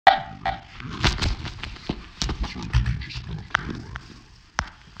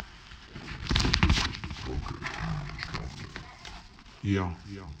Yeah.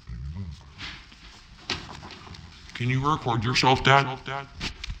 Can you record yourself, Dad?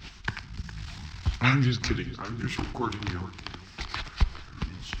 I'm just kidding. I'm just recording you.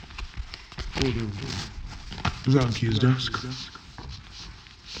 Oh, there we go. Is that on Kia's desk?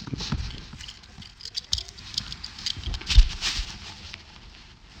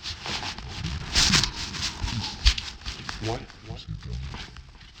 What?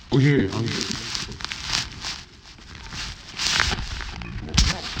 Oh, yeah.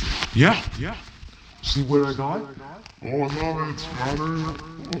 Yeah. See what I got? Oh, I love it, Smarter. Oh,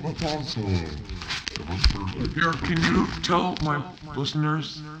 that's awesome. Here, can you tell my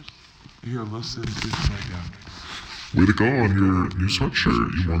listeners? Here, listen to my dad. Way to go on your new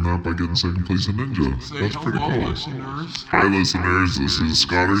sweatshirt. You won that by getting second place in Ninja. Say That's pretty hello, cool. listeners. Hi, listeners. This is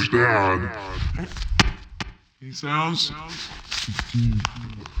Scottish Dad. He sounds.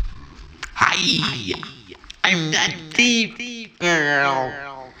 Hi, I'm that deep girl.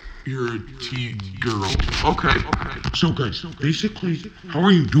 You're a teen girl. Okay. So, guys, basically, how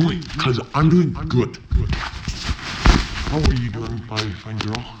are you doing? Because I'm doing good. How are you doing, my fine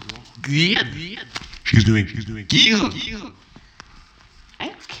girl? Good. She's doing Good.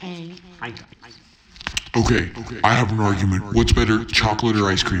 Okay. Okay, I have an argument. What's better, chocolate or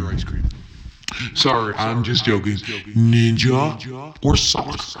ice cream? Sorry, I'm just joking. Ninja or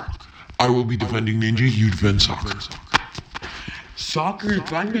soccer? I will be defending Ninja, you defend soccer. Soccer is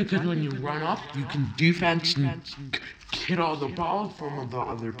fun because when you run up, you can defense and hit all the balls from the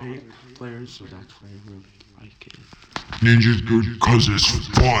other players, so that's why I really like it. Ninja's good because it's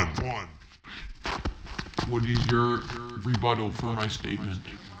fun. What is your rebuttal for my statement?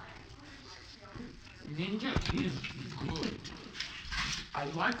 Ninja is good. I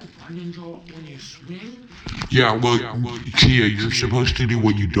like Ninja when you swing. Yeah, well, Kia, you're supposed to do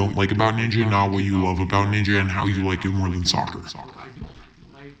what you don't like about Ninja, not what you love about Ninja and how you like it more than soccer. I don't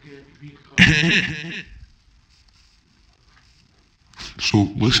like it because So,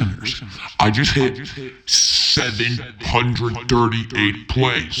 listeners, I just hit 738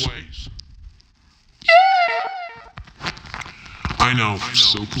 plays. I know,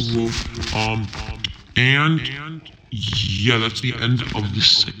 so cool. And yeah, that's the end of the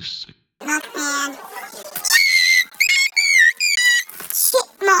six. Man.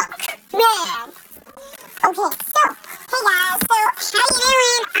 Chipmunk Man. Okay, so, hey guys, so how you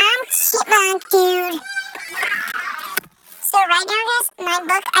doing? I'm Chipmunk Dude. So right now, guys, my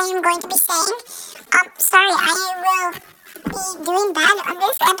book I am going to be saying, sorry, I will be doing that on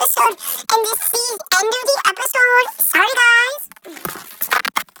this episode, and this is the end of the episode. Sorry, guys.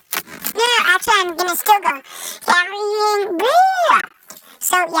 No, actually, I'm gonna still go.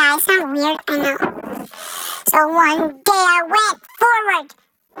 So, yeah, it's not weird, I know. So one day I went forward.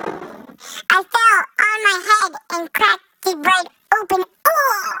 I fell on my head and cracked it right open.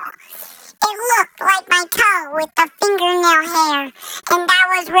 Oh! It looked like my toe with the fingernail hair. And that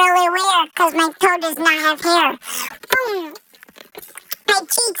was really weird because my toe does not have hair. Boom! My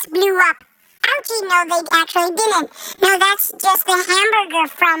cheeks blew up. Ouchie, no, they actually didn't. No, that's just the hamburger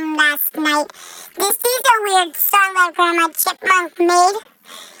from last night. This is a weird song that Grandma Chipmunk made.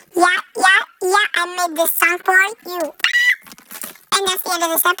 Yeah, I made this song for you. And that's the end of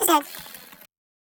this episode.